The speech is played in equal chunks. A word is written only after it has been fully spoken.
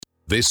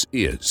This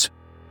is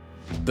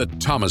the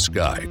Thomas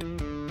Guide,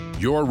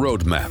 your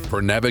roadmap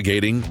for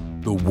navigating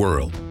the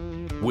world.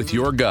 With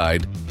your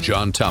guide,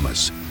 John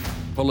Thomas,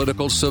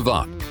 political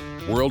savant,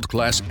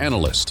 world-class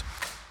analyst,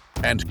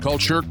 and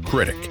culture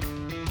critic.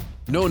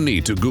 No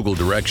need to Google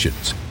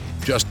directions.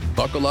 Just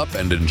buckle up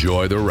and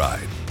enjoy the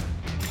ride.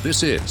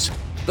 This is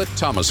the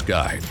Thomas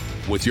Guide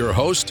with your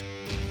host,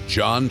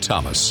 John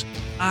Thomas.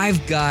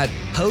 I've got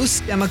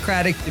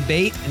post-Democratic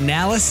debate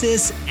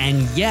analysis,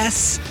 and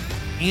yes,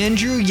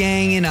 Andrew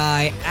Yang and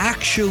I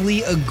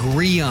actually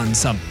agree on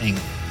something.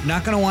 You're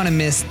not going to want to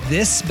miss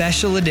this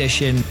special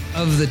edition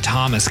of the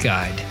Thomas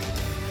Guide.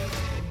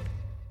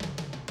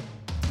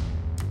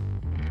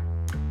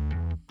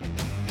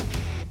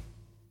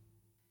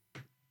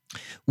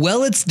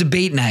 Well, it's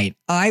debate night.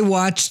 I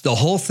watched the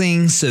whole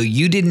thing, so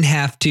you didn't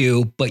have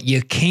to, but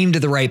you came to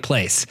the right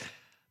place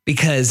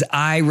because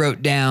I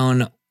wrote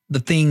down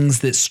the things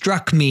that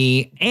struck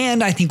me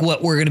and I think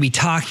what we're going to be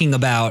talking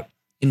about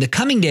in the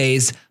coming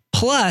days.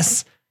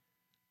 Plus,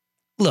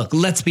 look,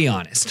 let's be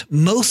honest.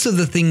 Most of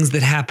the things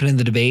that happen in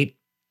the debate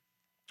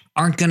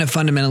aren't going to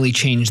fundamentally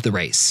change the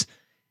race.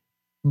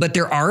 But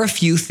there are a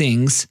few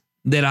things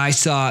that I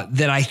saw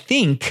that I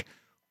think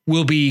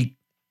will be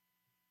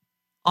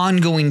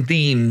ongoing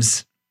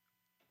themes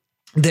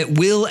that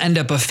will end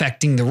up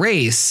affecting the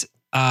race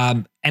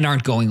and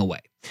aren't going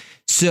away.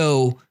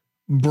 So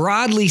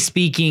broadly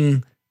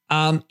speaking,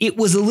 it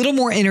was a little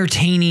more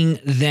entertaining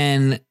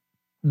than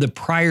the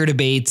prior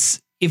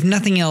debates. If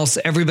nothing else,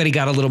 everybody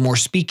got a little more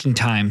speaking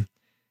time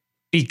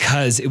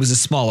because it was a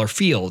smaller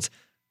field.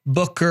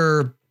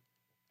 Booker,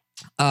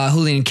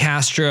 Julian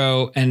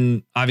Castro,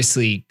 and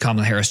obviously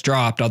Kamala Harris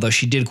dropped, although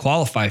she did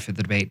qualify for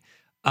the debate,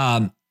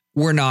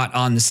 were not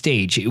on the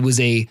stage. It was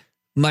a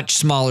much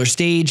smaller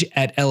stage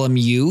at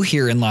LMU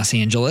here in Los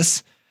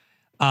Angeles.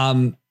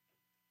 I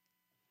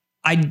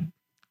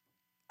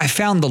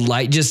found the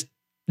light,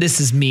 this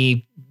is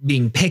me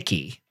being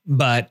picky,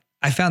 but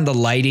I found the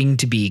lighting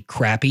to be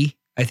crappy.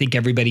 I think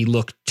everybody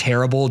looked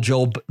terrible.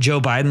 Joe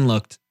Biden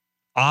looked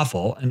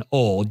awful and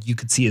old. You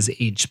could see his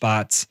age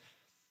spots.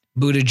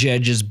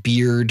 Buttigieg's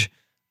beard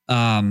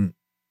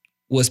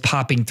was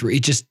popping through. He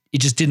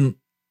didn't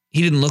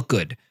look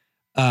good.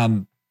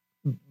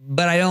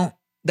 But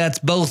that's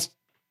both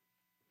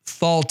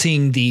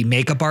faulting the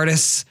makeup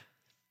artists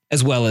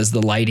as well as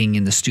the lighting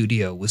in the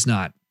studio was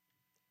not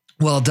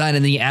well done.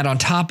 And then you add on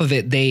top of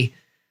it, they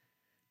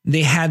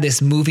had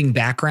this moving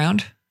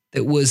background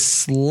that was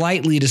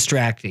slightly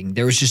distracting.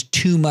 There was just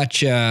too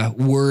much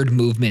word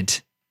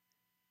movement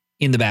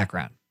in the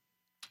background.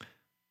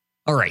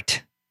 All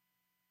right.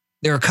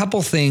 There are a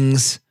couple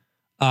things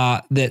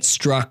that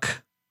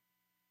struck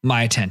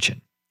my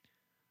attention.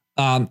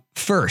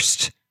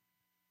 First,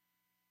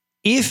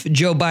 if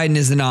Joe Biden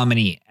is the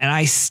nominee, and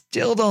I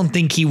still don't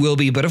think he will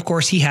be, but of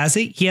course he has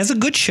a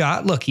good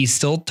shot. Look, he's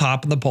still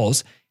top in the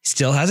polls. He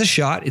still has a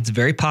shot. It's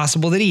very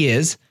possible that he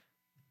is,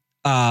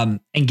 and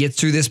gets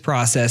through this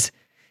process.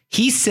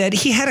 He said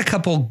he had a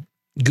couple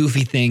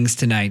goofy things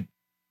tonight,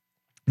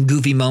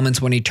 goofy moments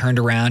when he turned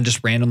around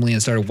just randomly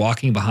and started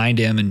walking behind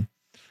him, and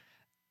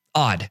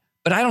odd.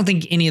 But I don't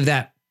think any of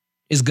that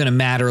is going to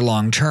matter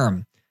long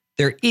term.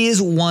 There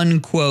is one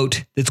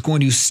quote that's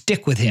going to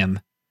stick with him.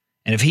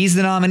 And if he's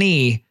the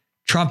nominee,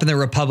 Trump and the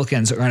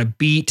Republicans are going to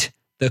beat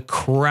the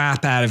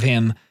crap out of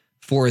him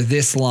for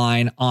this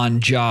line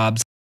on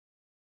jobs.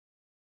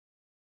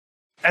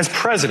 As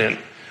president,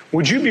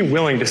 would you be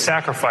willing to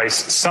sacrifice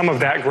some of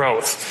that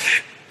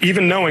growth,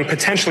 even knowing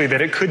potentially that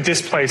it could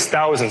displace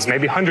thousands,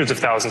 maybe hundreds of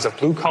thousands of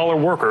blue-collar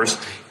workers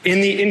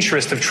in the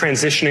interest of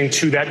transitioning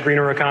to that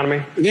greener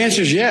economy? The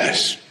answer is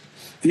yes.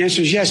 The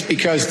answer is yes,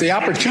 because the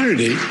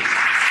opportunity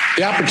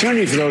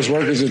for those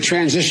workers to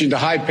transition to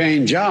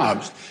high-paying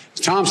jobs,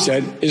 as Tom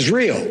said, is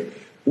real.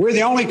 We're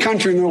the only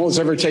country in the world that's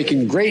ever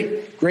taken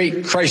great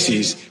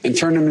crises and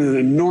turned them into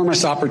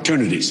enormous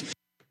opportunities.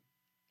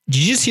 Did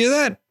you just hear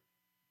that?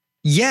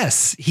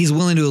 Yes, he's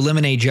willing to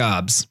eliminate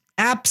jobs.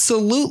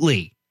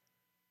 Absolutely.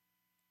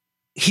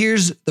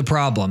 Here's the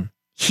problem.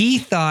 He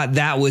thought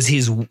that was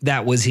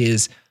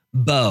his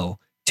bow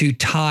to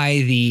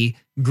tie the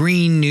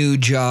green new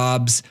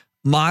jobs,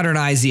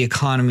 modernize the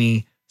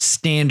economy,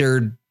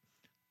 standard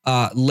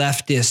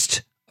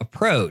leftist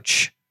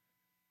approach.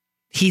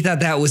 He thought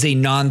that was a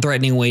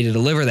non-threatening way to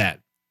deliver that.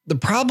 The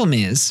problem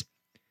is,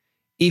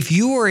 if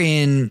you are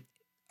in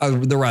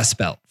the Rust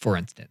Belt, for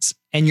instance,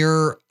 and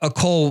you're a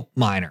coal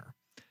miner,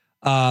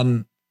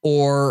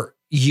 or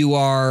you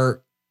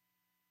are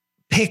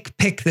pick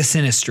the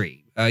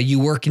sinistry, you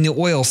work in the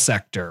oil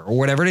sector or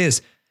whatever it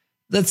is.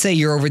 Let's say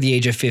you're over the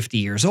age of 50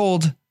 years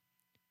old.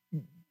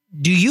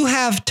 Do you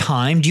have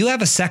time? Do you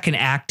have a second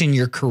act in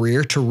your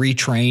career to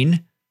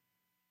retrain,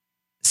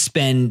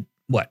 spend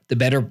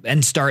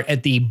and start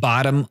at the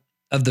bottom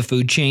of the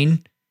food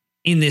chain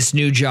in this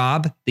new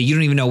job that you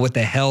don't even know what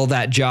the hell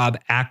that job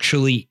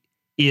actually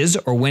is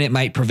or when it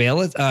might prevail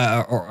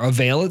or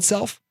avail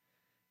itself?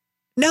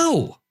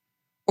 No.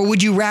 Or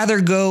would you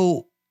rather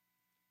go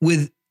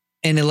with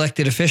an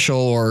elected official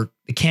or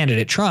the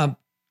candidate Trump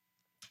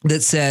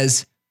that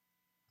says,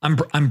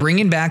 I'm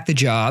bringing back the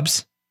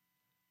jobs.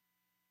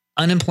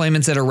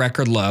 Unemployment's at a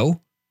record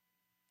low.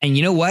 And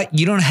you know what?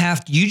 You don't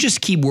have to, you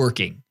just keep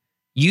working.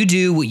 You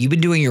do what you've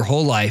been doing your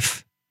whole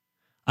life.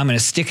 I'm going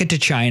to stick it to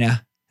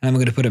China and I'm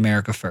going to put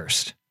America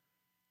first.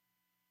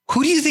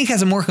 Who do you think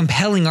has a more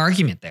compelling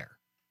argument there?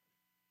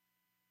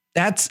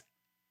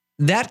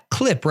 That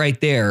clip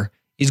right there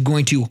is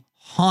going to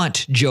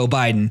haunt Joe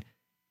Biden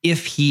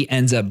if he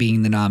ends up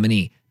being the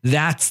nominee.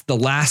 That's the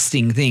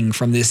lasting thing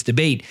from this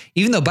debate.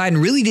 Even though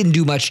Biden really didn't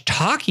do much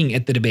talking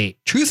at the debate,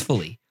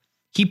 truthfully,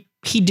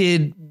 he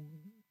did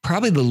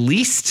probably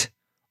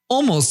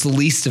almost the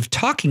least of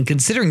talking,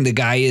 considering the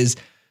guy is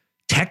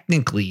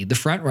technically the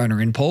front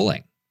runner in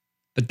polling.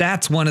 But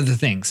that's one of the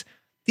things.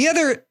 The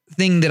other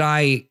thing that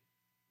I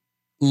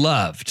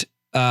loved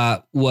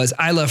was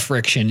I love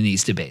friction in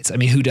these debates. I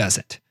mean, who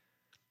doesn't?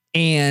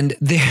 And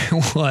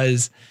there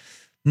was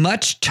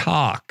much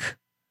talk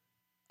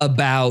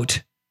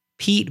about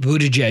Pete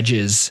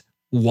Buttigieg's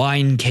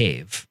wine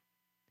cave.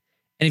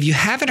 And if you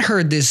haven't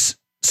heard this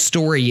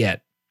story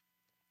yet,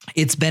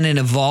 it's been an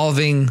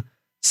evolving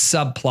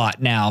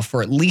subplot now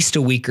for at least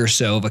a week or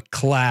so of a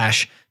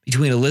clash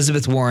between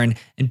Elizabeth Warren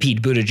and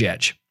Pete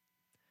Buttigieg.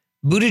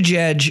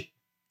 Buttigieg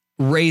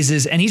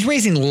he's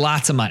raising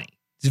lots of money.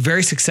 He's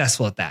very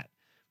successful at that,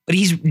 but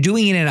he's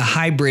doing it in a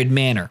hybrid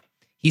manner.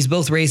 He's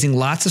both raising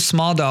lots of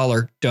small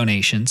dollar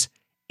donations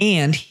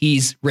and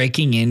he's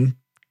raking in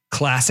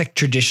classic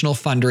traditional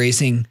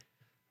fundraising,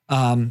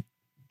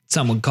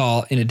 some would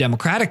call in a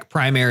Democratic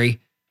primary,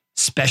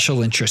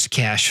 special interest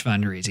cash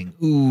fundraising.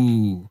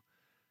 Ooh.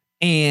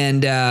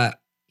 And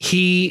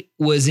he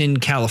was in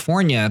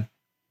California,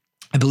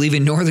 I believe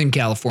in Northern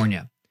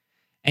California,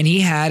 and he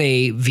had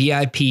a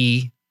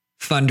VIP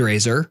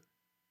fundraiser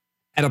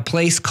at a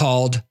place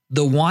called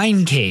the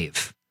Wine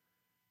Cave.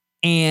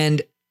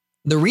 And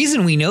the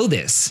reason we know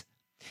this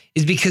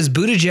is because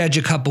Buttigieg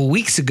a couple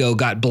weeks ago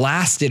got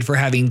blasted for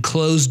having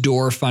closed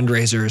door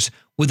fundraisers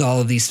with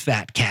all of these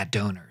fat cat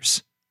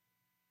donors,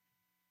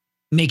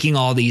 making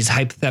all these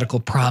hypothetical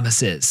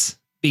promises,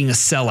 being a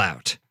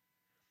sellout.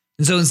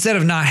 And so instead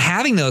of not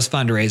having those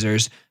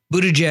fundraisers,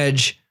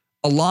 Buttigieg,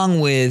 along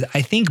with,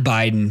 I think,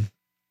 Biden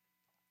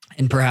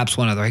and perhaps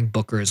one other, I think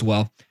Booker as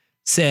well,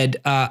 said,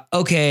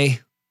 okay,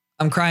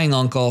 I'm crying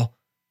uncle.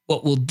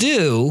 What we'll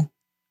do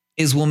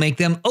is we'll make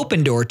them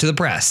open door to the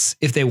press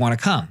if they want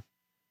to come.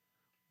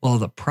 Well,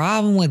 the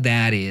problem with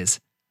that is,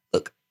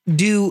 look,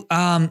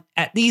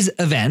 at these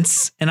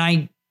events, and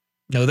I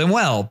know them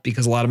well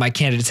because a lot of my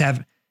candidates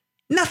have,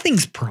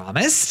 nothing's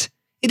promised.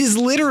 It is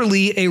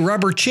literally a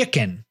rubber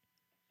chicken.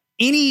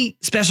 Any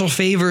special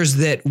favors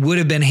that would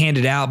have been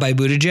handed out by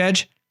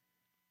Buttigieg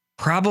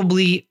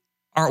probably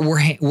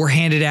were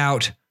handed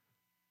out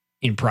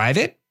in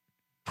private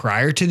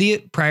prior to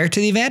the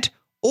event,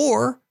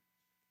 or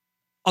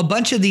a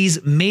bunch of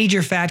these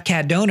major fat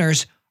cat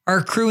donors are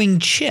accruing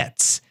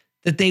chits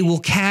that they will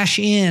cash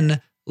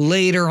in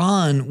later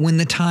on when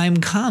the time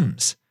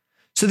comes.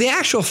 So the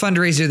actual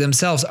fundraiser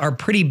themselves are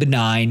pretty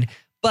benign,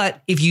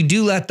 but if you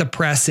do let the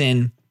press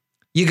in,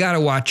 you got to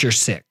watch your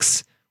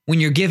six. When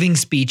you're giving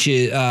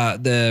speeches,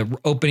 the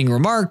opening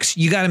remarks,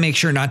 you got to make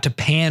sure not to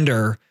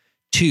pander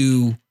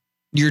to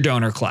your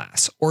donor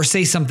class or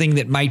say something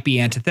that might be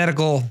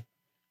antithetical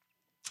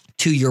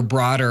to your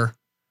broader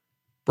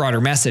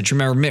message.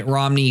 Remember, Mitt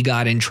Romney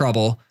got in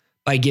trouble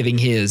by giving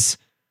his,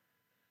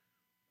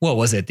 what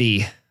was it,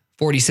 the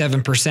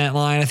 47%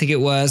 line, I think it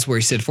was, where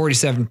he said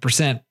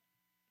 47%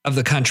 of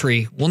the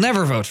country will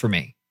never vote for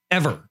me,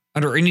 ever,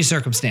 under any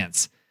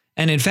circumstance.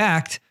 And in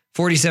fact,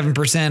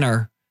 47%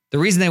 are, the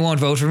reason they won't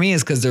vote for me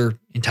is because they're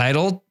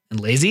entitled and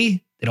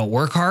lazy, they don't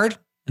work hard,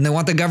 and they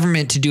want the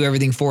government to do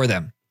everything for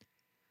them.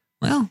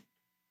 Well,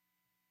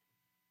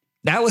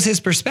 that was his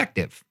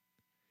perspective.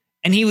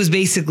 And he was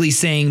basically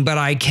saying, but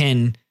I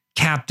can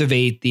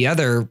captivate the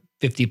other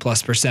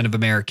 50+% of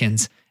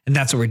Americans, and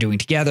that's what we're doing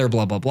together,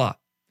 blah, blah, blah.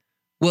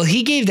 Well,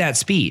 he gave that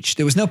speech.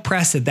 There was no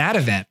press at that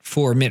event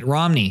for Mitt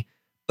Romney,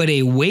 but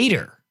a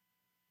waiter,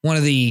 one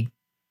of the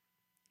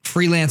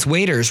freelance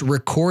waiters,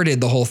 recorded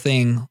the whole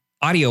thing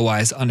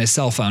audio-wise on his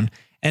cell phone.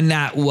 And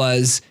that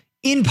was,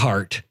 in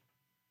part,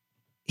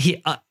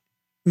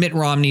 Mitt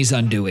Romney's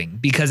undoing,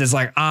 because it's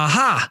like,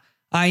 aha,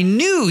 I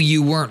knew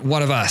you weren't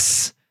one of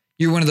us.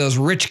 You're one of those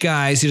rich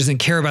guys who doesn't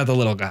care about the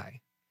little guy.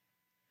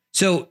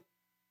 So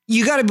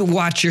you got to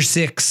watch your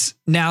six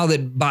now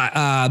that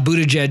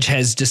Buttigieg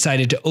has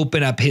decided to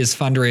open up his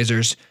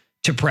fundraisers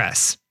to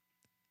press.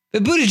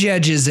 But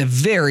Buttigieg is a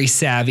very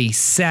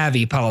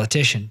savvy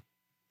politician.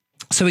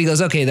 So he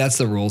goes, okay, that's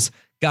the rules.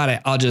 Got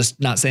it. I'll just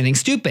not say anything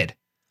stupid.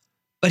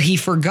 But he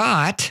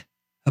forgot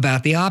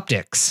about the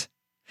optics.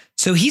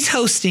 So he's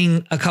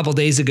hosting a couple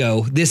days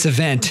ago this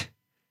event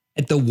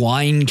at the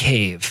Wine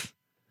Cave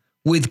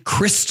with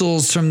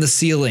crystals from the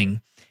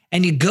ceiling.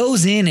 And it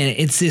goes in and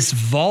it's these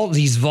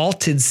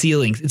vaulted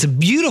ceilings. It's a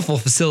beautiful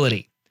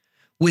facility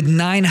with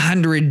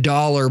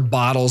 $900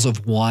 bottles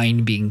of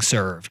wine being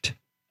served.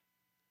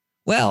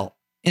 Well,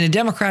 in a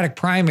Democratic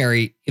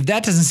primary, if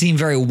that doesn't seem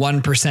very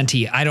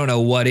 1%-y, I don't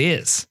know what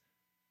is.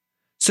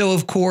 So,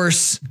 of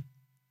course,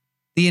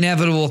 the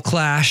inevitable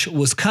clash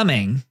was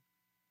coming,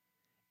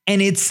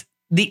 and it's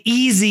the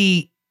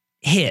easy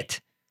hit.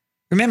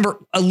 Remember,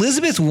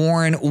 Elizabeth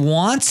Warren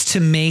wants to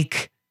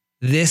make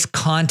this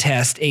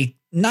contest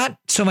not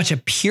so much a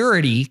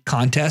purity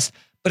contest,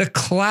 but a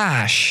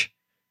clash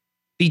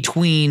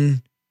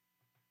between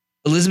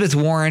Elizabeth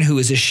Warren, who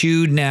is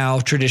eschewed now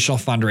traditional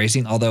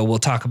fundraising, although we'll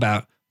talk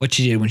about what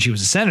she did when she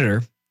was a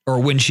senator or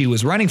when she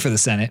was running for the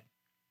Senate.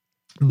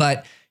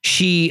 But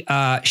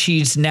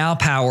she's now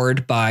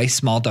powered by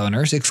small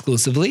donors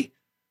exclusively.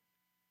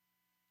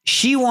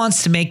 She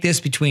wants to make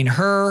this between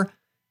her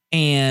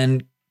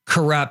and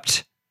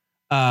corrupt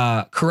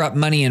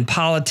money in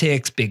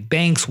politics, big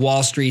banks,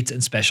 Wall Streets,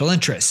 and special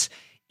interests.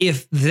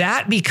 If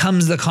that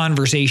becomes the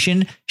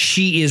conversation,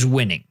 she is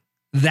winning.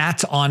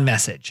 That's on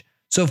message.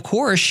 So, of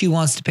course, she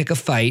wants to pick a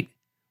fight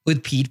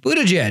with Pete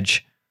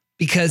Buttigieg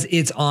because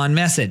it's on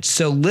message.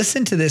 So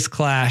listen to this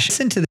clash.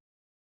 Listen to this.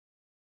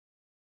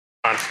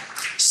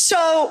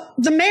 So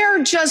the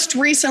mayor just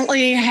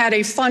recently had a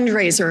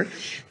fundraiser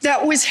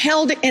that was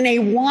held in a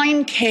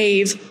wine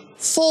cave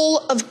full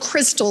of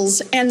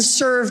crystals and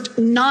served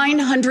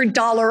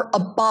 $900 a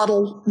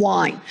bottle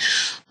wine.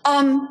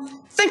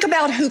 Think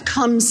about who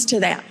comes to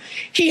that.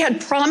 He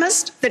had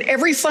promised that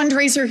every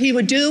fundraiser he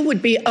would do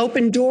would be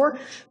open door,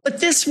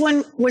 but this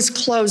one was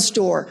closed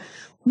door.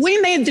 We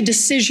made the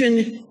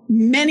decision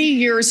many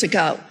years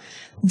ago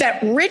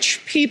that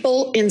rich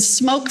people in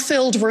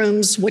smoke-filled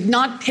rooms would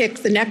not pick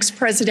the next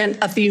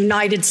president of the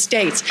United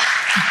States.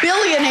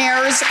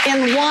 Billionaires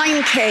in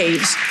wine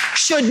caves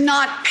should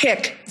not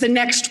pick the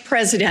next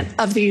president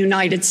of the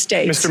United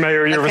States. Mr.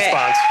 Mayor, your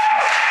response.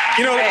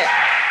 You know,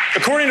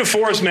 according to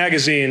Forbes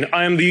magazine,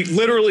 I am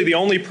literally the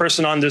only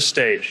person on this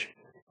stage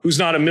who's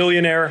not a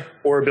millionaire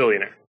or a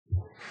billionaire.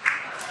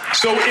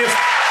 So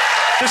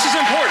this is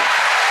important.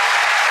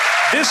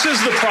 This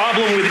is the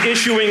problem with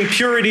issuing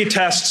purity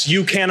tests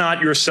you cannot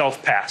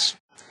yourself pass.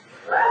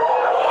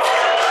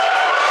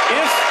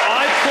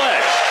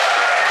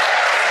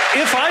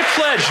 If I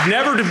pledge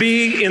never to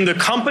be in the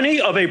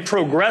company of a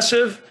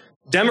progressive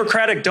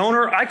Democratic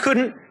donor, I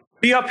couldn't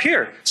be up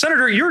here.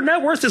 Senator, your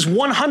net worth is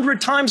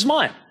 100 times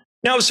mine.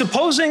 Now,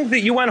 supposing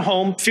that you went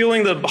home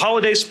feeling the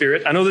holiday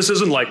spirit, I know this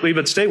isn't likely,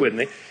 but stay with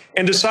me,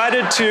 and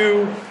decided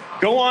to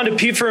go on to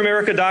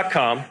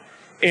PeteForAmerica.com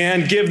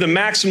and give the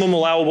maximum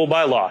allowable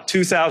by law,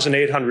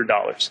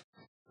 $2,800.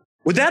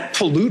 Would that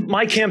pollute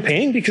my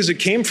campaign because it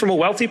came from a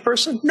wealthy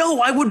person?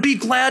 No, I would be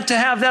glad to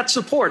have that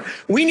support.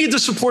 We need the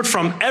support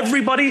from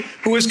everybody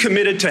who is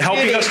committed to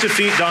helping us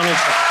defeat Donald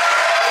Trump.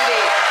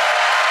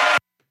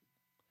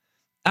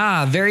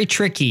 Very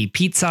tricky.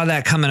 Pete saw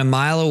that coming a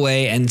mile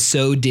away, and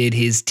so did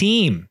his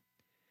team.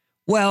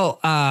 Well,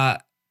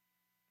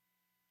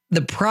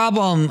 the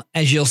problem,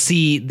 as you'll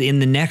see in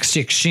the next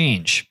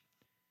exchange,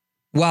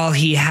 while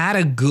he had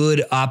a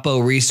good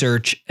Oppo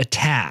research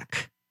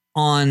attack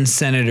on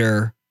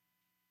Senator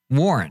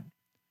Warren,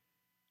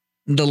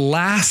 the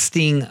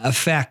lasting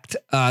effect,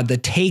 the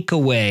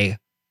takeaway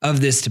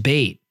of this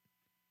debate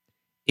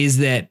is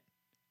that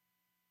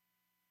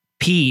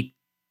Pete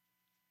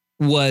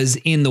was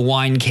in the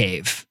wine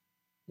cave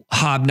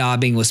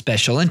hobnobbing with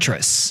special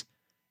interests,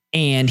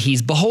 and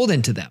he's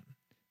beholden to them.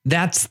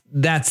 That's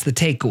the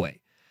takeaway.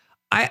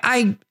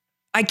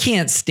 I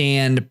can't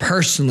stand,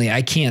 personally,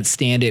 I can't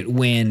stand it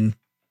when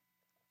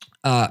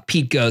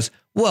Pete goes,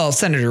 well,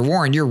 Senator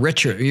Warren, you're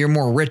richer. You're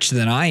more rich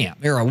than I am.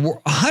 You're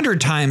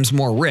 100 times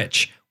more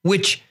rich,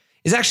 which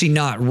is actually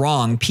not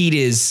wrong. Pete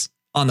is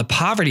on the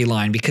poverty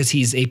line because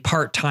he's a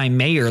part-time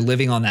mayor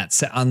living on that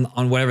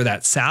on whatever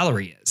that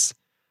salary is.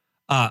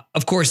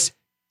 Of course,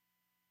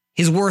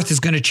 his worth is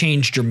going to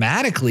change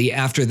dramatically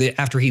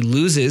after he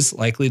loses,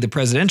 likely the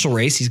presidential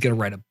race. He's going to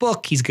write a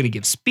book. He's going to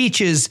give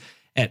speeches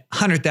at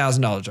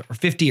 $100,000 or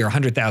 $50,000 or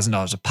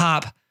 $100,000 a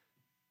pop.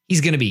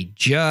 He's going to be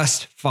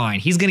just fine.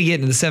 He's going to get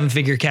into the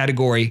seven-figure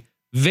category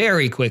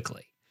very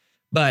quickly.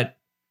 But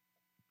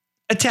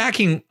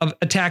attacking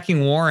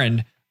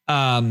Warren,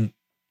 doesn't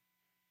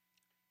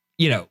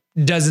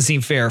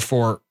seem fair.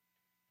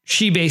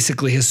 She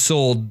basically has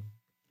sold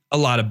a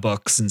lot of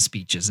books and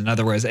speeches. In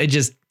other words, I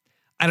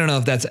don't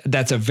know if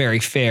that's a very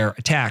fair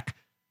attack.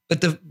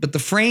 But the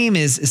frame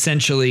is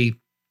essentially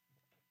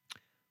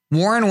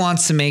Warren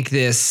wants to make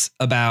this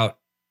about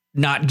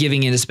not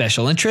giving in to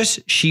special interests.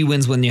 She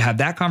wins when you have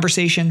that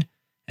conversation.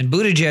 And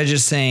Buttigieg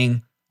is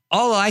saying,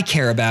 all I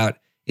care about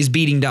is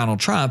beating Donald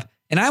Trump.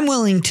 And I'm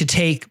willing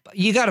to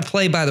you got to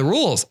play by the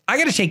rules. I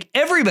got to take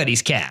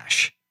everybody's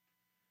cash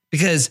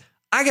because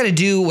I got to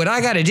do what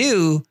I got to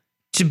do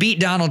to beat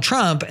Donald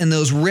Trump and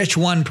those rich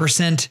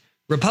 1%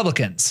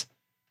 Republicans.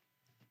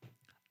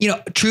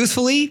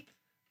 Truthfully,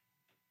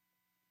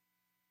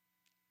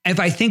 if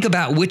I think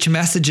about which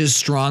message is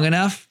strong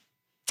enough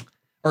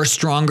or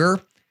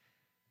stronger,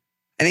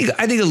 I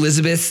think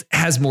Elizabeth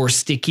has more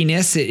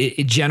stickiness.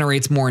 It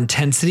generates more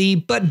intensity,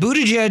 but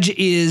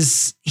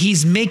Buttigieg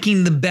he's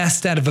making the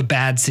best out of a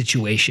bad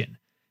situation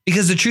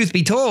because the truth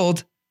be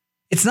told,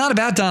 it's not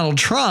about Donald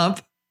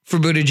Trump for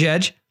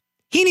Buttigieg.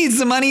 He needs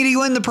the money to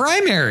win the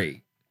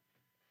primary.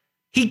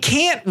 He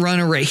can't run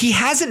a race. He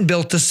hasn't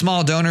built a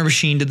small donor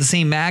machine to the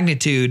same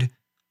magnitude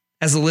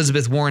as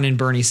Elizabeth Warren and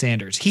Bernie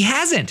Sanders. He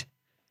hasn't.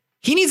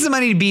 He needs the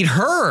money to beat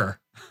her.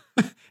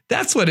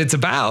 That's what it's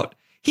about.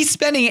 He's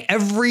spending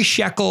every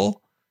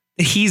shekel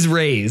that he's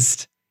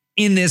raised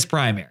in this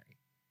primary.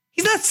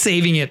 He's not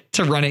saving it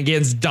to run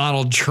against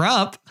Donald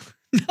Trump.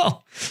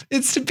 No,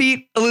 it's to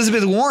beat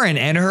Elizabeth Warren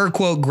and her,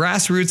 quote,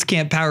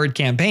 grassroots powered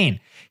campaign.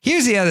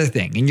 Here's the other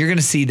thing, and you're going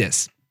to see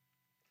this.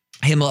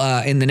 Him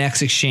in the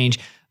next exchange,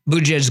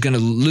 Buttigieg is going to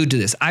allude to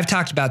this. I've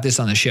talked about this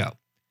on the show.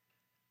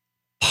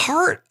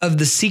 Part of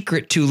the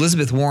secret to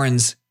Elizabeth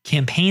Warren's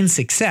campaign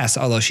success,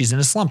 although she's in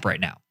a slump right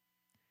now,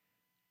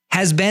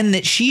 has been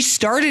that she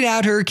started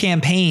out her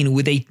campaign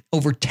with a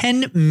over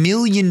 $10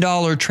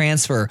 million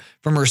transfer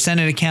from her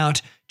Senate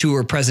account to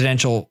her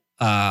presidential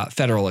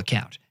federal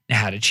account.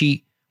 Now,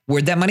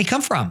 where'd that money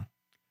come from?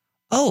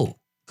 Oh,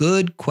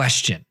 good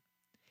question.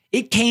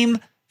 It came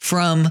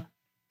from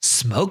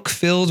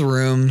smoke-filled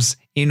rooms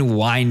in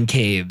wine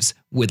caves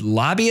with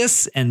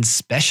lobbyists and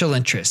special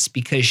interests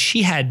because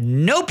she had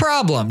no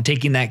problem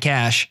taking that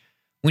cash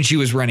when she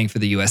was running for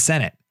the U.S.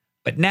 Senate.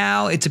 But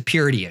now it's a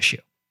purity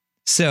issue.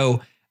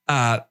 So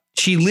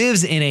she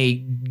lives in a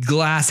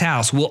glass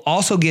house. We'll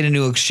also get a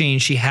new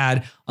exchange she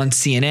had on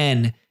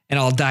CNN, and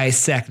I'll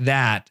dissect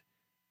that.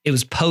 It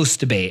was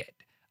post-debate.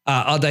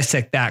 I'll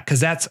dissect that because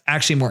that's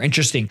actually more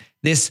interesting.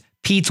 This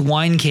Pete's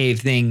Wine Cave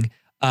thing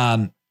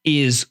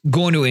is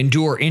going to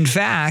endure. In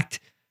fact,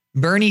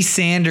 Bernie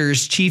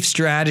Sanders' chief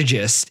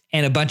strategist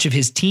and a bunch of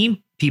his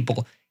team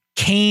people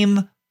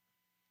came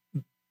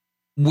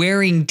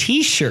wearing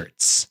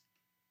T-shirts,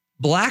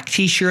 black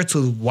T-shirts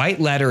with white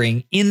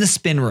lettering in the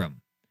spin room.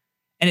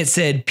 And it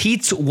said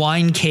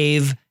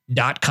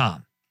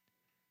Pete'sWineCave.com.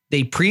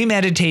 They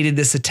premeditated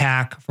this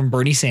attack from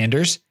Bernie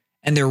Sanders,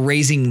 and they're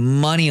raising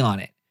money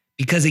on it.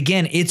 Because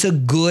again, it's a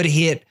good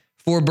hit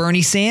for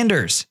Bernie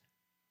Sanders.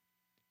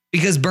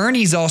 Because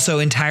Bernie's also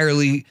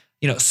entirely,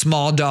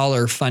 small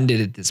dollar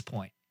funded at this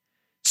point.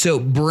 So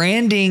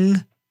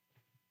branding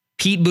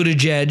Pete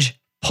Buttigieg,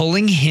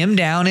 pulling him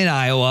down in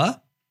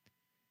Iowa,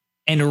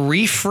 and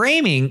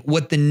reframing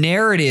what the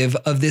narrative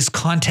of this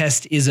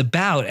contest is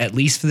about, at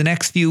least for the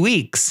next few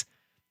weeks,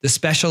 the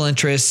special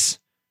interests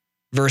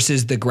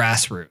versus the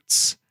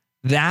grassroots.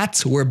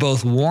 That's where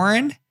both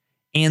Warren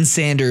and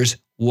Sanders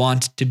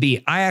want to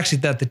be. I actually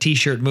thought the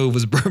T-shirt move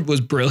was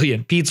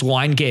brilliant. Pete's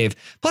Wine Cave.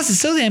 Plus, it's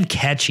so damn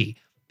catchy.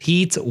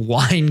 Pete's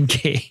Wine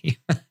Cave.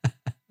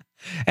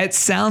 It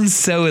sounds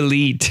so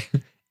elite.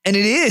 And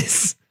it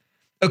is.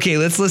 Okay,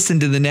 let's listen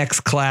to the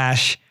next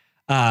clash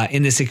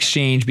in this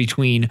exchange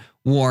between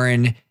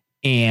Warren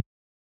and...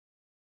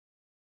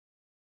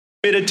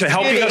 ...committed to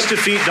helping us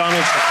defeat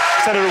Donald Trump.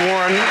 Senator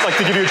Warren, I'd like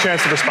to give you a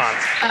chance to respond.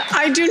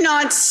 I do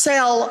not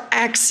sell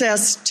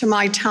access to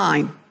my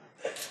time.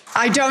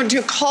 I don't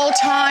do call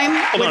time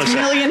with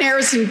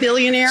millionaires and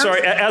billionaires.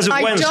 Sorry, as of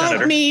when,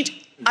 Senator?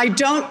 I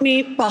don't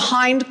meet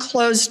behind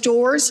closed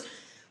doors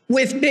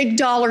with big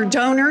dollar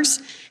donors.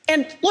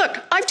 And look,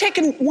 I've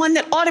taken one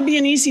that ought to be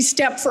an easy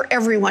step for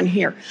everyone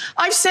here.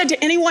 I've said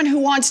to anyone who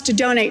wants to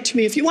donate to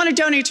me, if you want to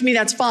donate to me,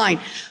 that's fine.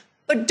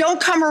 But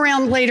don't come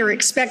around later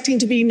expecting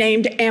to be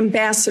named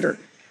ambassador,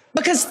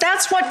 because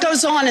that's what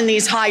goes on in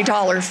these high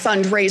dollar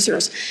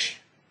fundraisers.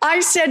 I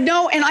said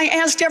no, and I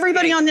asked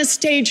everybody on this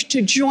stage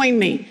to join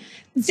me.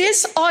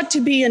 This ought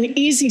to be an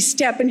easy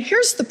step. And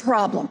here's the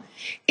problem.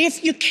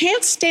 If you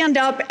can't stand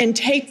up and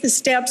take the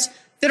steps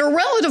that are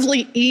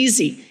relatively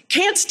easy,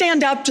 can't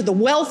stand up to the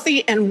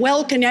wealthy and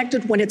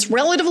well-connected when it's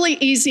relatively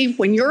easy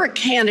when you're a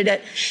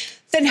candidate,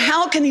 then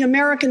how can the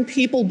American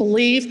people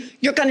believe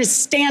you're going to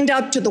stand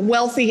up to the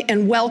wealthy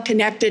and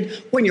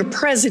well-connected when you're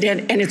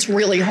president and it's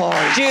really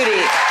hard?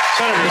 Judy.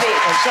 Senator,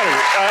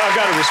 I've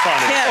got to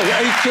respond.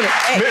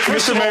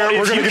 Mr. Mayor,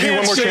 we're going to give you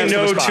one more chance to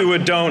respond. If you can't say no to a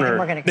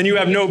donor, then you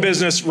have no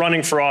business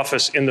running for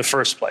office in the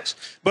first place.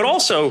 But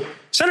also,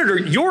 Senator,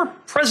 your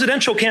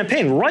presidential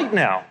campaign right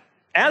now,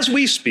 as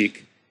we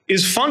speak,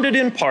 is funded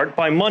in part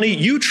by money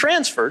you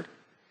transferred,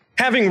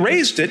 having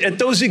raised it at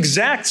those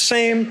exact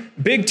same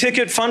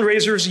big-ticket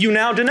fundraisers you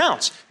now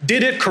denounce.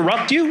 Did it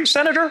corrupt you,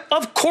 Senator?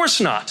 Of course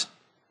not.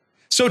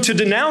 So to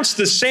denounce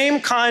the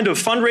same kind of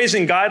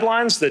fundraising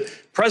guidelines that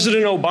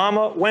President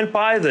Obama went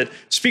by, that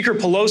Speaker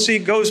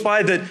Pelosi goes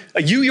by, that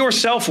you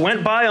yourself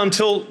went by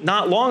until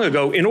not long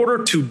ago in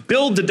order to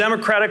build the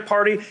Democratic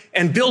Party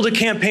and build a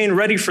campaign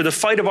ready for the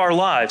fight of our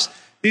lives,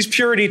 these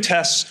purity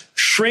tests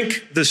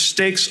shrink the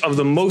stakes of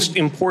the most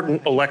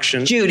important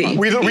election. Judy,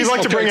 we'd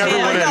like to bring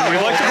everyone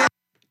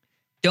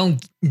in.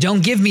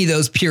 Don't give me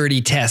those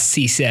purity tests,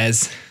 he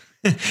says.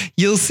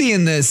 You'll see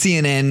in the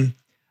CNN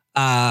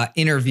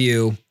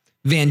interview,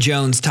 Van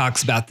Jones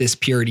talks about this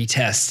purity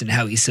test and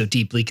how he's so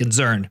deeply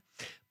concerned.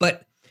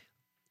 But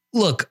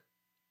look,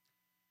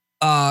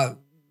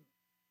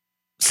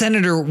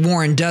 Senator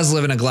Warren does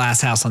live in a glass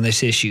house on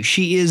this issue.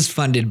 She is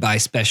funded by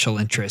special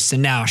interests,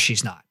 and now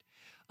she's not.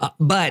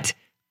 But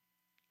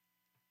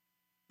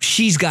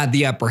she's got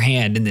the upper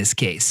hand in this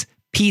case.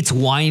 Pete's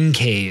Wine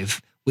Cave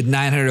with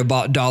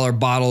 $900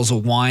 bottles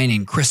of wine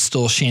and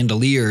crystal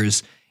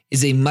chandeliers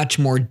is a much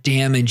more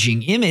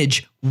damaging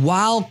image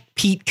while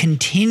Pete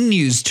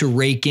continues to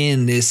rake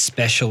in this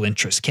special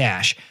interest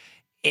cash.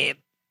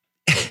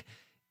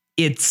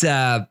 It's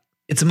a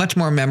much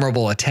more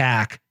memorable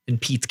attack than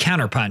Pete's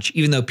counterpunch,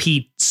 even though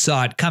Pete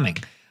saw it coming.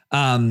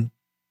 And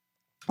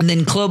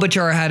then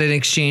Klobuchar had an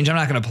exchange. I'm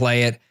not going to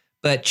play it,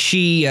 but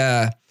she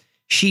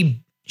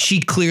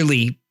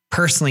clearly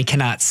personally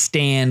cannot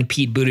stand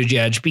Pete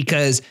Buttigieg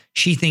because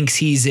she thinks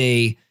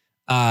he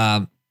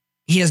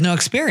has no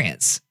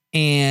experience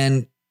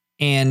and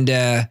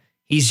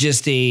he's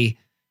just a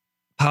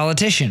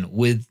politician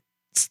with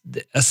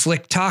a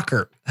slick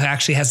talker who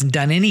actually hasn't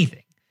done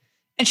anything.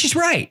 And she's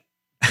right.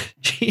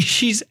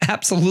 She's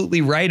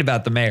absolutely right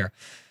about the mayor.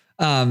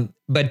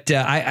 But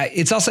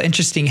it's also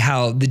interesting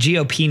how the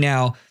GOP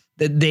now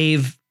that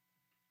they've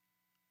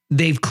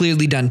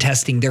clearly done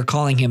testing. They're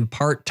calling him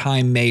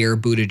part-time Mayor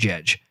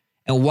Buttigieg.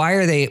 And why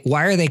are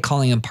they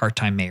calling him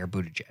part-time Mayor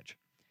Buttigieg?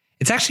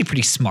 It's actually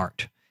pretty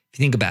smart if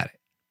you think about it,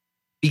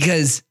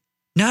 because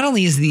not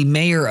only is the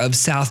mayor of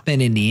South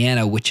Bend,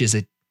 Indiana, which is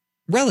a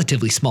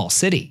relatively small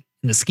city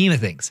in the scheme of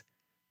things,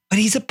 but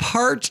he's a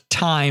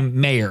part-time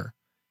mayor.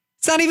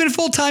 It's not even a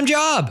full-time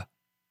job.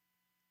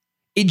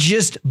 It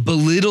just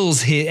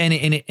belittles his and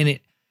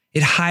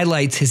it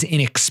highlights his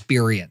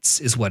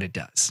inexperience is what it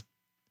does.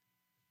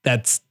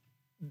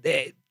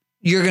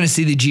 You're going to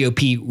see the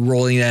GOP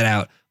rolling that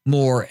out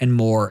more and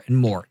more and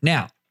more.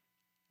 Now,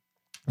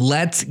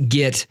 let's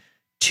get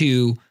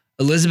to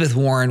Elizabeth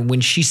Warren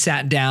when she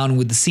sat down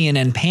with the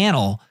CNN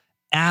panel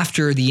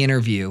after the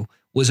interview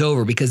was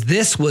over, because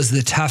this was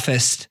the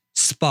toughest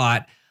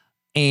spot.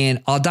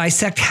 And I'll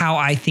dissect how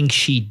I think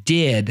she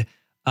did.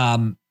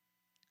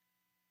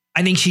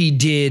 I think she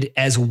did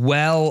as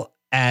well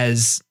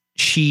as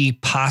she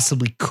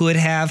possibly could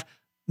have.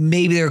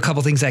 Maybe there are a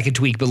couple things I could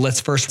tweak, but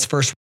let's first.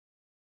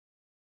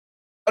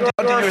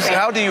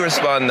 How do you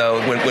respond, though,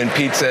 when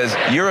Pete says,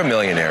 you're a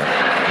millionaire,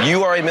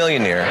 you are a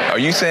millionaire? Are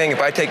you saying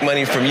if I take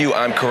money from you,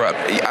 I'm corrupt?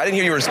 I didn't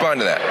hear you respond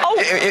to that.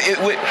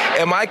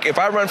 If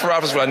I run for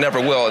office, which I never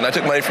will, and I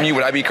took money from you,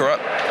 would I be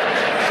corrupt?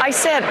 I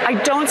said I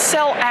don't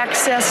sell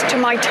access to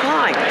my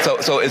time. So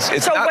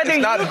whether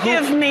you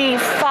give me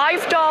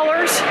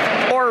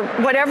 $5 or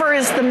whatever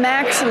is the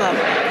maximum,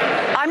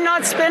 I'm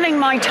not spending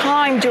my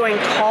time doing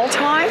call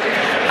time.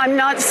 I'm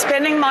not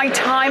spending my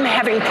time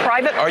having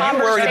private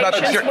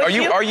conversations with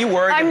you. Are you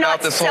worried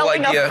about this whole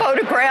idea? I'm not selling a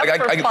photograph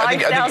for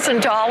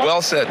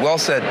 $5,000. Well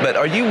said. But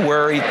are you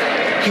worried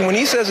when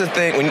he says a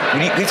thing? When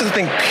he says the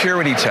thing,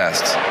 purity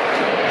tests.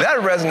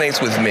 That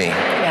resonates with me.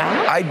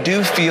 Yeah. I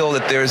do feel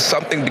that there's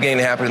something beginning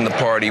to happen in the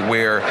party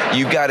where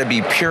you've got to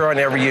be pure on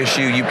every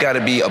issue. You've got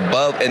to be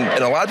above. And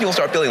a lot of people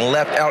start feeling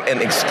left out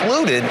and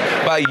excluded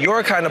by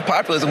your kind of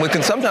populism, which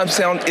can sometimes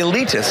sound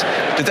elitist.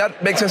 Does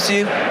that make sense to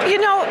you? You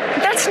know,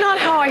 that's not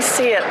how I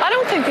see it. I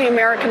don't think the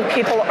American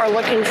people are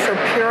looking for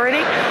purity.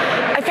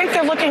 I think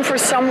they're looking for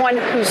someone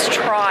who's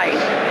trying.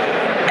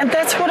 And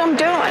that's what I'm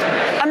doing.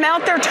 I'm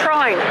out there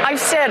trying.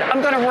 I've said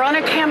I'm going to run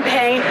a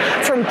campaign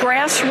from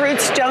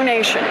grassroots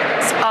donations.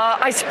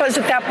 I suppose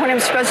at that point I'm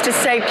supposed to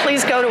say,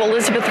 please go to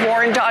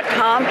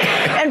ElizabethWarren.com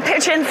and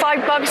pitch in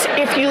 $5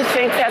 if you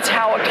think that's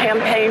how a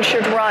campaign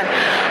should run.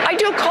 I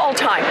do call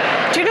time.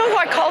 Do you know who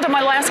I called at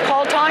my last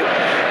call time?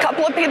 A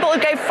couple of people who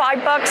gave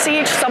 $5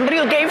 each, somebody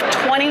who gave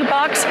 $20.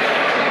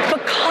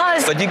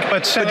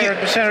 But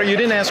Senator, you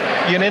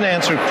didn't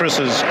answer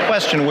Chris's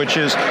question, which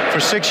is for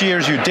 6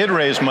 years you did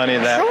raise money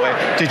that way.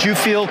 Did you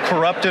feel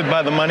corrupted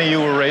by the money you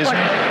were raising?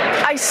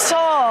 I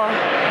saw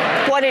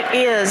what it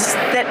is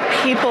that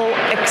people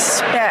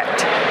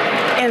expect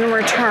in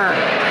return.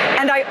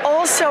 And I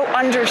also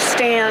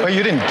understand... But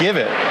you didn't give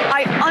it.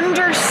 I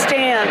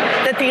understand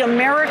that the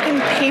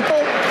American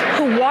people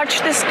who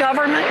watch this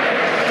government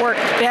work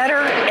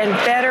better and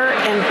better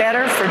and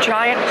better for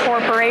giant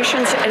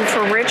corporations and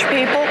for rich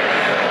people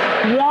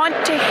want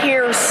to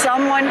hear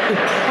someone who...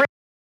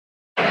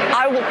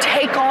 I will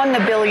take on the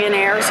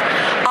billionaires.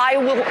 I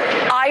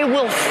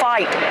will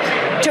fight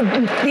to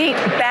beat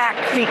back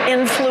the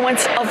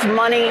influence of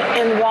money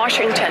in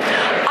Washington.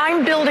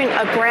 I'm building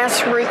a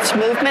grassroots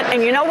movement,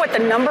 and you know what the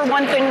number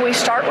one thing we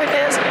start with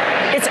is?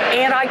 It's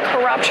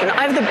anti-corruption.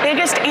 I have the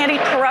biggest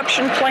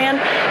anti-corruption plan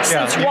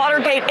since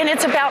Watergate, and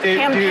it's about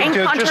campaign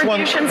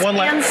contributions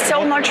and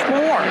so much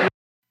more.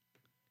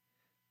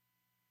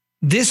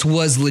 This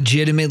was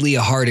legitimately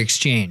a hard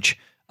exchange.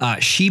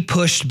 She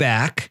pushed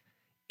back,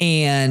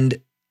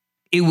 and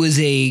it was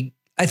I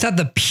thought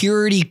the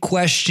purity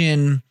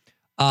question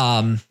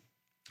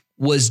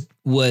was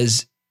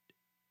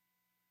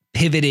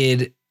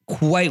pivoted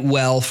quite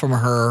well from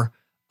her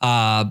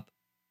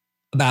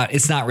about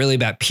it's not really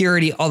about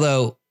purity,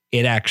 although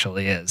it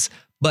actually is.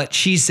 But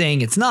she's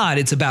saying it's not.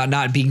 It's about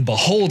not being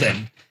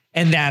beholden,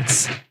 and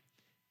that's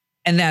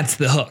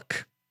the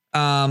hook.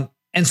 And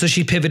so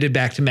she pivoted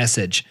back to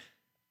message.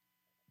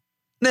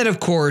 Then,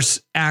 of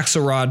course,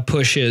 Axelrod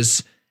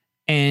pushes,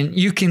 and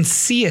you can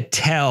see a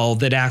tell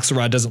that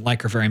Axelrod doesn't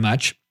like her very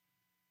much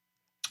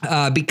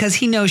because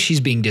he knows she's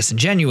being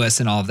disingenuous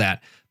and all of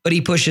that. But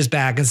he pushes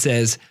back and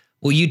says,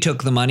 well, you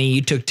took the money,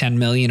 you took 10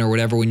 million or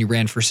whatever when you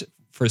ran for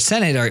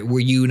Senate. Or were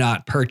you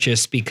not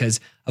purchased? Because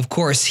of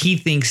course he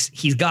thinks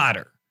he's got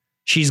her.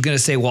 She's going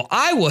to say, well,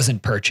 I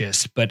wasn't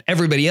purchased, but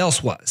everybody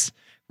else was,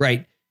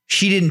 right?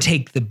 She didn't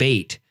take the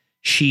bait.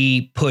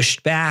 She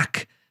pushed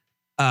back.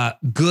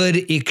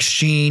 Good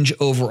exchange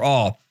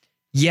overall.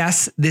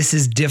 Yes, this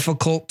is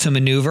difficult to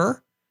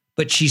maneuver,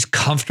 but she's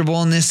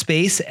comfortable in this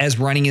space as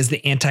running as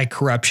the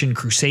anti-corruption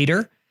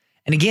crusader.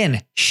 And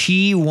again,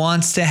 she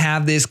wants to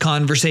have this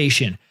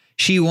conversation.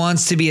 She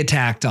wants to be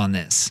attacked on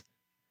this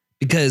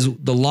because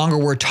the longer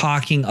we're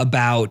talking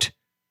about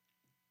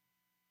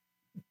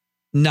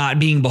not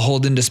being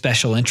beholden to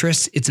special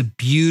interests, it's a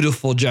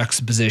beautiful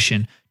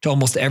juxtaposition to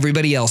almost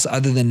everybody else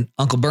other than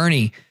Uncle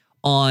Bernie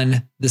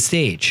on the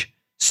stage.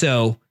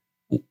 So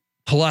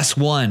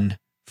 +1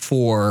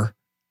 for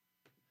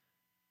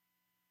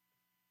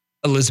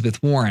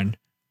Elizabeth Warren.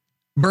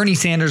 Bernie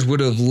Sanders would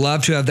have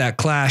loved to have that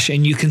clash.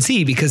 And you can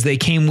see because they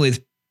came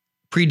with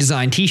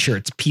pre-designed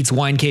t-shirts,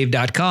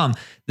 PetesWineCave.com,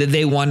 that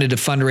they wanted to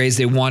fundraise.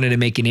 They wanted to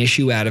make an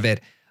issue out of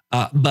it.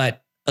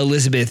 But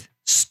Elizabeth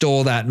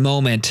stole that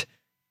moment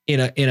in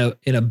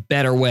a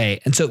better way.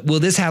 And so will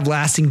this have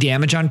lasting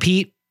damage on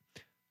Pete?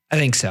 I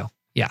think so.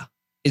 Yeah.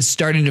 It's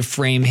starting to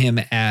frame him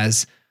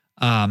as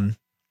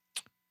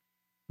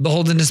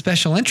beholden to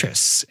special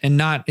interests and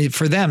not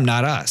for them,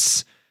 not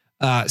us.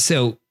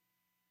 So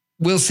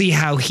we'll see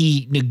how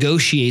he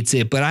negotiates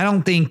it, but I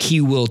don't think he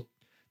will.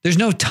 There's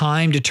no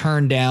time to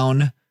turn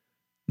down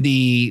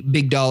the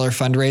big dollar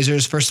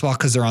fundraisers. First of all,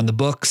 because they're on the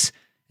books.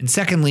 And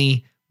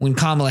secondly, when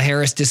Kamala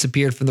Harris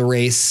disappeared from the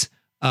race,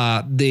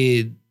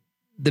 the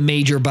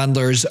major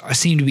bundlers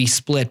seem to be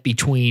split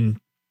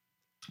between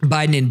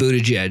Biden and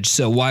Buttigieg.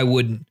 So why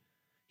wouldn't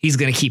he's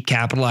going to keep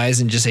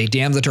capitalizing and just say,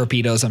 damn the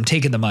torpedoes, I'm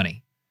taking the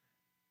money.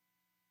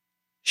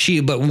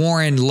 But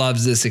Warren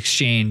loves this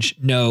exchange,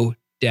 no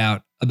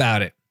doubt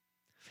about it.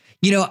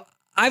 You know,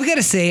 I've got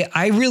to say,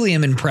 I really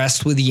am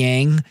impressed with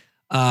Yang.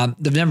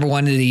 The number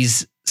one of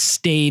these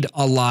stayed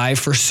alive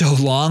for so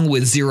long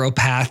with zero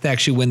path to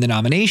actually win the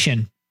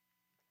nomination.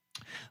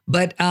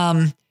 But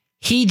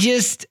he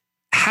just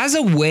has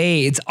a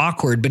way, it's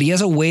awkward, but he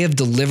has a way of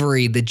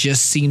delivery that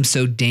just seems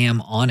so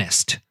damn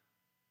honest.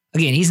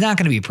 Again, he's not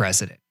going to be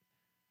president.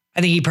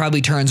 I think he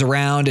probably turns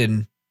around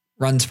and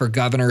runs for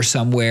governor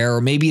somewhere,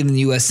 or maybe in the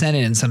U.S.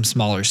 Senate in some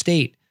smaller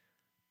state.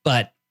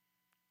 But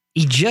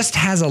he just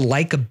has a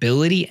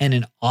likability and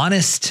an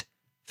honest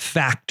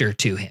factor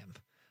to him.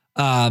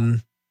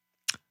 That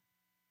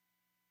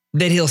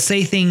he'll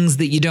say things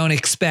that you don't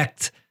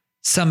expect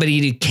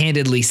somebody to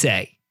candidly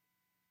say.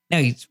 Now,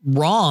 he's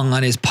wrong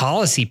on his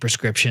policy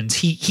prescriptions.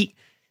 He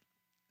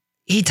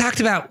talked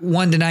about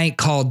one tonight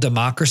called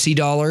democracy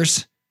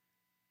dollars,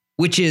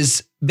 which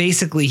is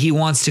basically he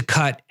wants to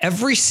cut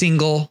every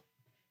single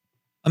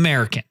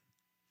American,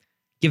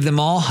 give them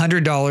all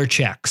 $100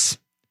 checks.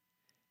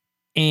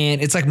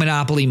 And it's like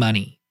monopoly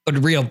money, but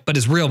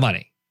it's real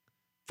money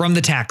from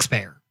the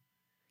taxpayer.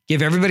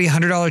 Give everybody a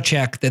 $100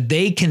 check that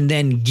they can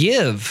then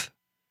give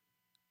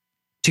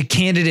to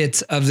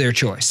candidates of their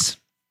choice.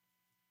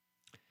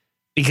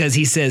 Because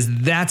he says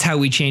that's how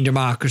we change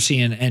democracy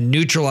and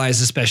neutralize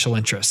the special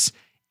interests.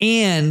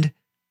 And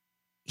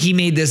he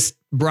made this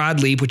broad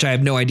leap, which I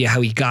have no idea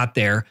how he got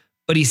there.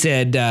 But he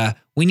said,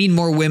 we need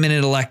more women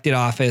in elected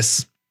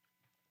office.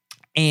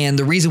 And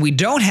the reason we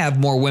don't have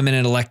more women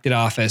in elected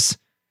office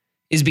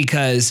is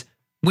because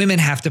women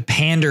have to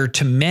pander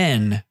to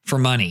men for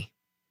money.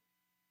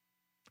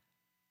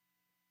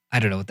 I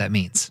don't know what that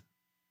means,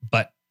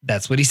 but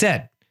that's what he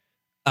said.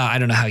 I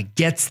don't know how he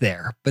gets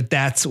there, but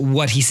that's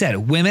what he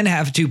said. Women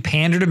have to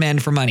pander to men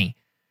for money.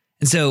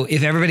 And so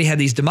if everybody had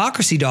these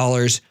democracy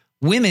dollars,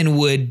 women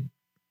would,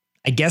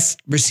 I guess,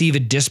 receive a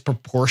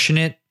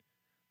disproportionate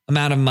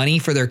amount of money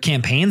for their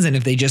campaigns. And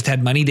if they just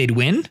had money, they'd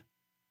win.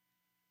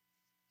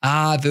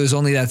 If it was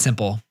only that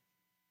simple.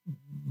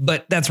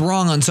 But that's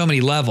wrong on so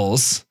many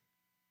levels.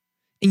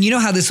 And you know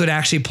how this would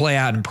actually play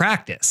out in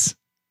practice.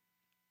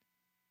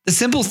 The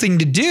simple thing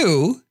to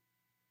do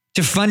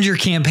to fund your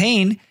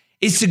campaign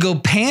is to go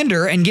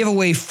pander and give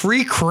away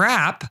free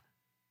crap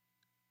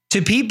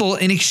to people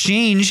in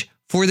exchange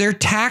for their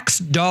tax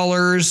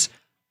dollars,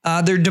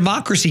 their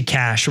democracy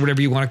cash, or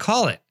whatever you want to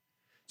call it.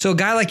 So a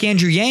guy like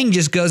Andrew Yang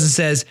just goes and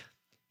says,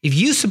 if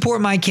you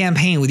support my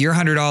campaign with your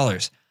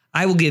 $100,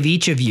 I will give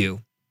each of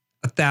you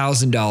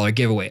 $1,000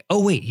 giveaway.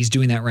 Oh, wait, he's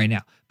doing that right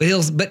now.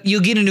 But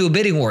you'll get into a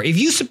bidding war. If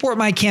you support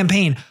my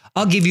campaign,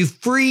 I'll give you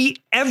free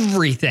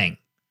everything.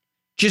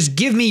 Just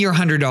give me your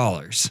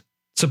 $100.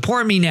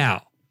 Support me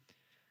now.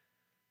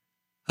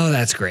 Oh,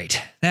 that's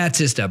great. That's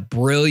just a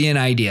brilliant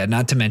idea,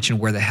 not to mention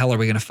where the hell are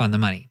we going to fund the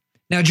money?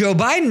 Now, Joe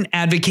Biden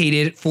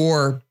advocated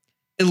for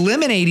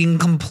eliminating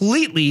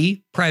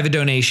completely private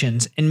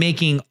donations and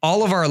making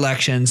all of our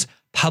elections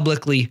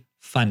publicly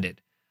funded.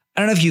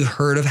 I don't know if you've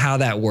heard of how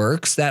that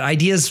works. That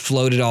idea is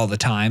floated all the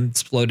time.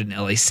 It's floated in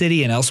LA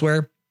City and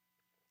elsewhere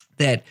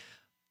that,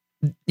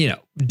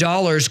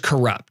 dollars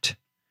corrupt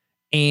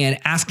and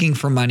asking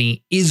for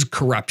money is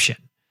corruption.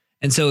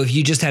 And so if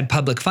you just had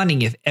public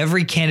funding, if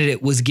every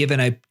candidate was given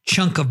a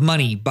chunk of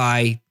money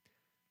by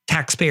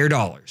taxpayer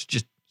dollars,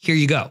 just here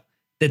you go,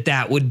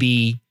 that would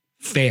be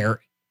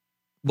fair.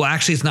 Well,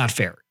 actually, it's not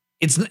fair.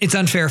 It's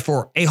unfair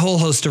for a whole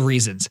host of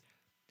reasons.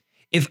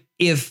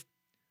 If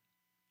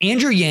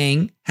Andrew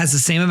Yang has the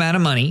same amount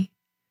of money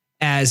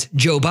as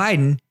Joe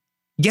Biden,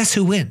 guess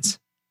who wins?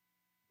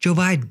 Joe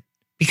Biden.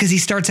 Because he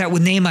starts out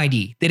with name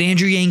ID that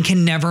Andrew Yang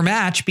can never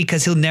match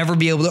because he'll never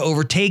be able to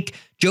overtake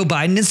Joe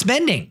Biden in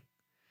spending.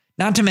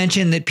 Not to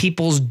mention that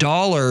people's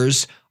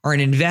dollars are an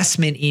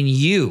investment in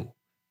you.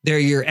 They're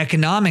your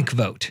economic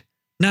vote.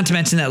 Not to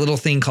mention that little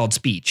thing called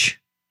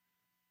speech,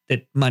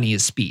 that money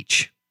is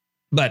speech.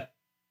 But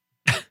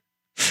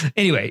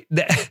anyway,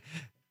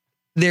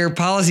 their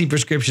policy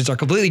prescriptions are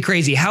completely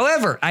crazy.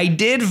 However, I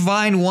did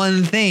find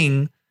one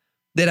thing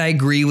that I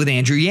agree with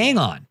Andrew Yang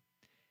on.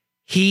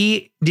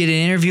 He did an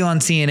interview on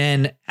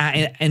CNN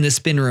in the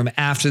spin room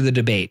after the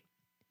debate.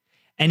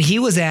 And he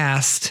was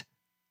asked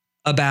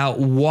about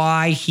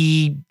why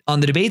he, on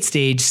the debate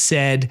stage,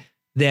 said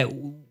that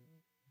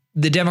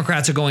the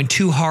Democrats are going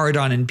too hard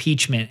on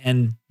impeachment.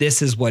 And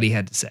this is what he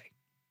had to say.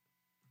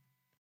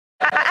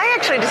 I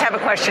actually just have a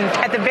question.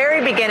 At the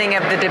very beginning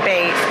of the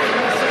debate,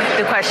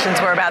 the questions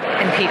were about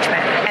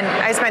impeachment. And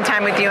I spent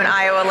time with you in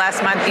Iowa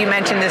last month. You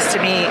mentioned this to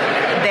me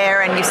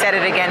there, and you said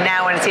it again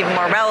now, and it's even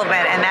more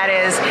relevant. And that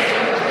is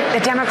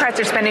the Democrats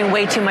are spending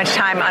way too much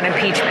time on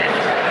impeachment.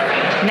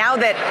 Now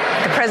that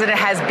the president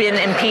has been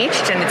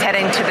impeached and is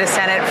heading to the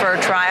Senate for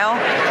a trial,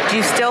 do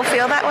you still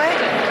feel that way?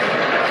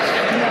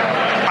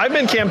 I've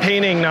been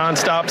campaigning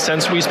nonstop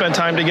since we spent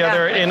time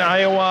together in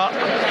Iowa.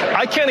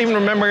 I can't even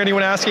remember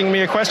anyone asking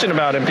me a question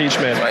about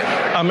impeachment.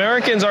 Right.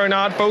 Americans are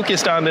not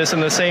focused on this in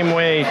the same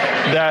way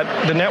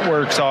that the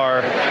networks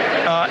are.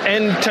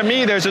 And to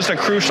me, there's just a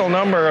crucial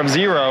number of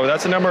 0.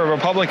 That's the number of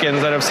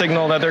Republicans that have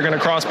signaled that they're going to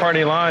cross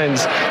party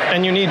lines,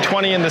 and you need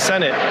 20 in the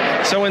Senate.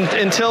 So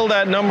until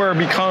that number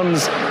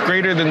becomes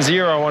greater than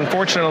 0,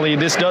 unfortunately,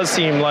 this does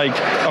seem like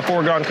a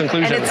foregone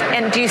conclusion.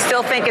 And do you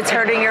still think it's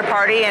hurting your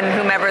party and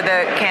whomever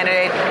the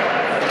candidate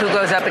who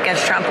goes up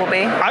against Trump will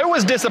be? I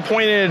was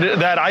disappointed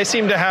that I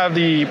seem to have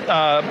the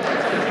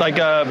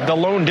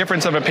lone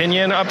difference of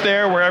opinion up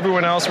there, where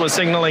everyone else was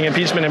signaling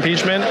impeachment.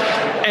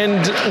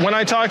 And when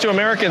I talk to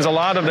Americans, a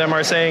lot of them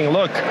are saying,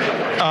 look,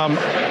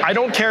 I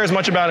don't care as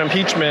much about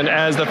impeachment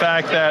as the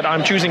fact that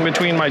I'm choosing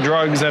between my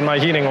drugs and my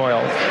heating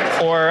oil,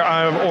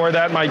 or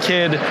that my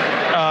kid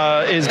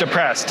is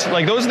depressed.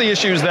 Like, those are the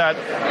issues that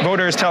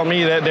voters tell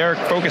me that they're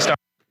focused on.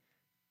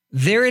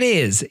 There it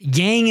is.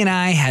 Yang and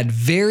I had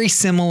very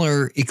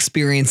similar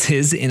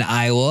experiences in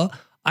Iowa.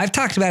 I've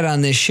talked about it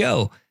on this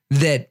show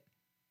that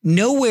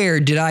nowhere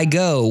did I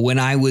go when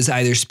I was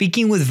either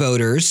speaking with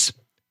voters,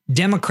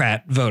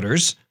 Democrat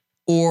voters,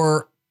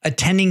 or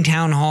attending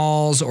town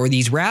halls or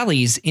these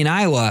rallies in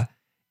Iowa.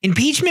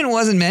 Impeachment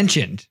wasn't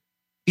mentioned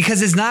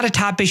because it's not a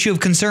top issue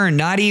of concern,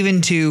 not even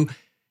to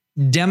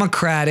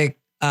Democratic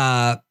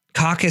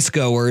caucus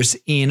goers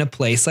in a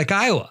place like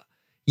Iowa.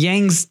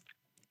 Yang's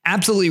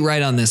absolutely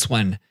right on this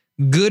one.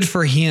 Good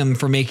for him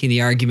for making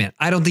the argument.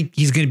 I don't think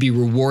he's going to be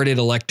rewarded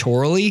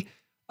electorally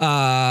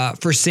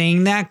for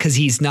saying that, because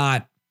he's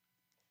not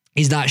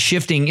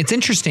shifting. It's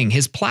interesting.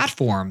 His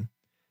platform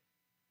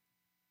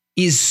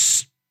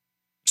is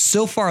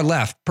so far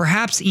left,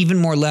 perhaps even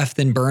more left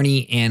than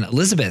Bernie and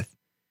Elizabeth.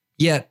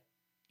 Yet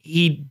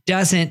he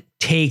doesn't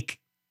take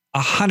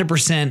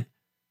 100%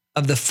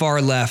 of the far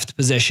left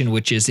position,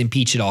 which is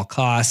impeach at all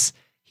costs.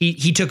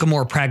 He took a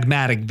more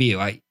pragmatic view.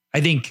 I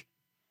think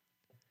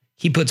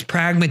he puts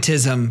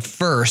pragmatism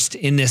first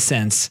in this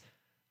sense,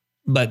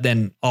 but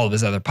then all of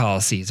his other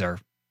policies are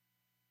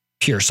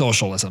pure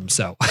socialism.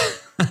 So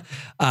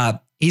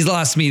he's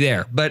lost me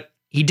there, but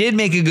he did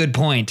make a good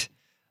point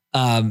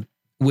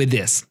with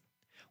this.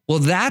 Well,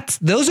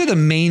 those are the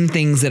main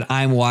things that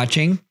I'm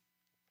watching.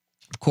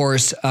 Of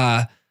course,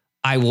 I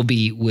will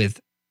be with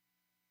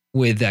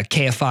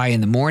KFI in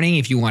the morning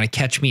if you want to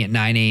catch me at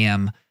 9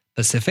 a.m.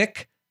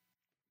 Pacific.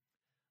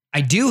 I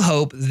do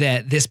hope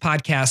that this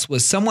podcast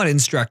was somewhat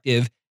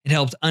instructive. It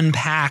helped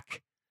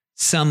unpack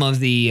some of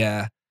the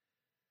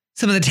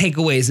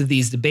takeaways of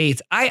these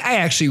debates. I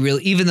actually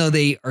really, even though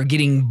they are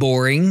getting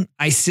boring,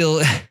 I still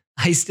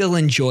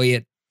enjoy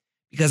it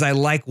because I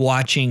like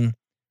watching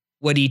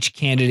what each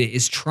candidate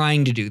is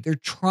trying to do. They're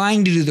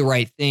trying to do the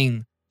right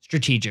thing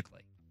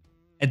strategically.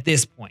 At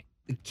this point,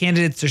 the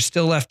candidates are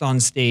still left on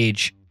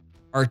stage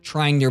are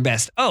trying their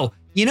best. Oh,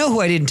 you know who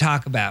I didn't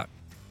talk about?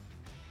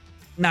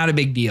 Not a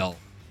big deal.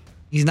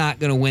 He's not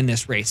going to win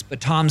this race, but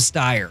Tom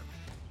Steyer.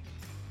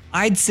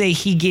 I'd say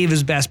he gave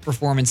his best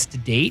performance to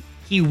date.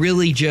 He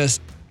really just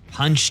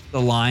punched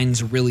the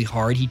lines really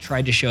hard. He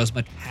tried to show as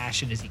much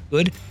passion as he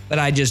could, but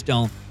I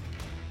don't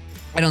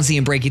see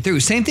him breaking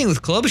through. Same thing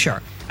with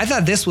Klobuchar. I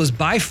thought this was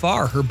by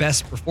far her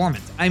best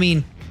performance. I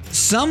mean,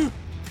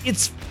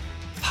 it's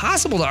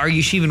possible to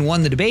argue she even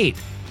won the debate,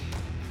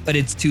 but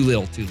it's too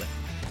little too late.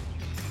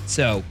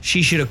 So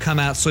she should have come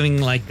out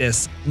swinging like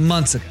this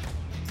months ago.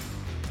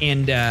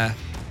 And,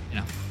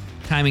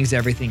 timing's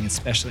everything,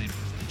 especially in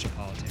presidential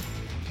politics.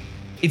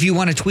 If you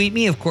want to tweet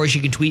me, of course,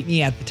 you can tweet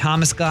me at The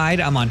Thomas Guide.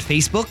 I'm on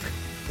Facebook.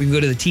 We can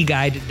go to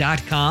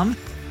thetguide.com.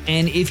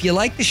 And if you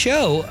like the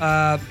show,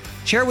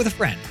 share it with a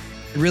friend.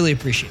 I really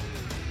appreciate it.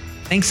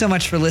 Thanks so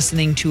much for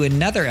listening to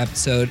another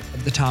episode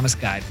of The Thomas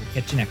Guide. We'll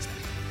catch you next time.